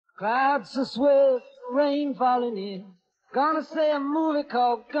Clouds so swift, rain falling in. Gonna say a movie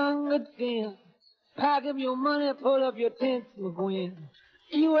called Gunga Din. Pack up your money, pull up your tents, McGuinn.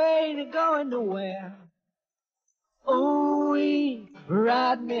 You ain't going nowhere. Ooh,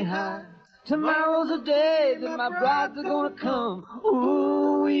 ride me high. Tomorrow's the day that my brides are gonna come.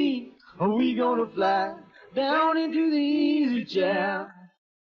 Ooh, we gonna fly down into the easy chair.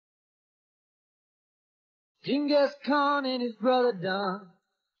 Genghis Khan and his brother Don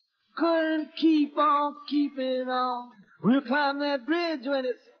couldn't keep on keeping on. We'll climb that bridge when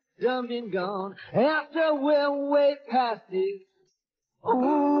it's done been gone. After we're way past it.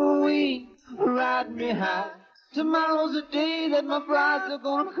 Ooh, ride me high. Tomorrow's the day that my brides are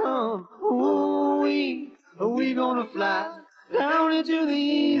gonna come. Ooh, we gonna fly down into the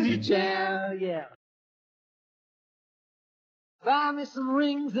easy chair, yeah. Buy me some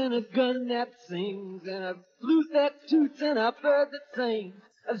rings and a gun that sings, and a flute that toots and a bird that sings,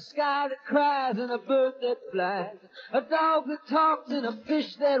 a sky that cries and a bird that flies, a dog that talks and a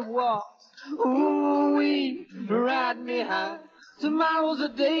fish that walks. Ooh, ride me high. Tomorrow's the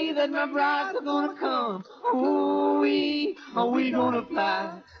day that my brides are gonna come. Ooh, we gonna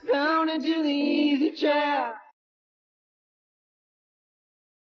fly down into the easy chair.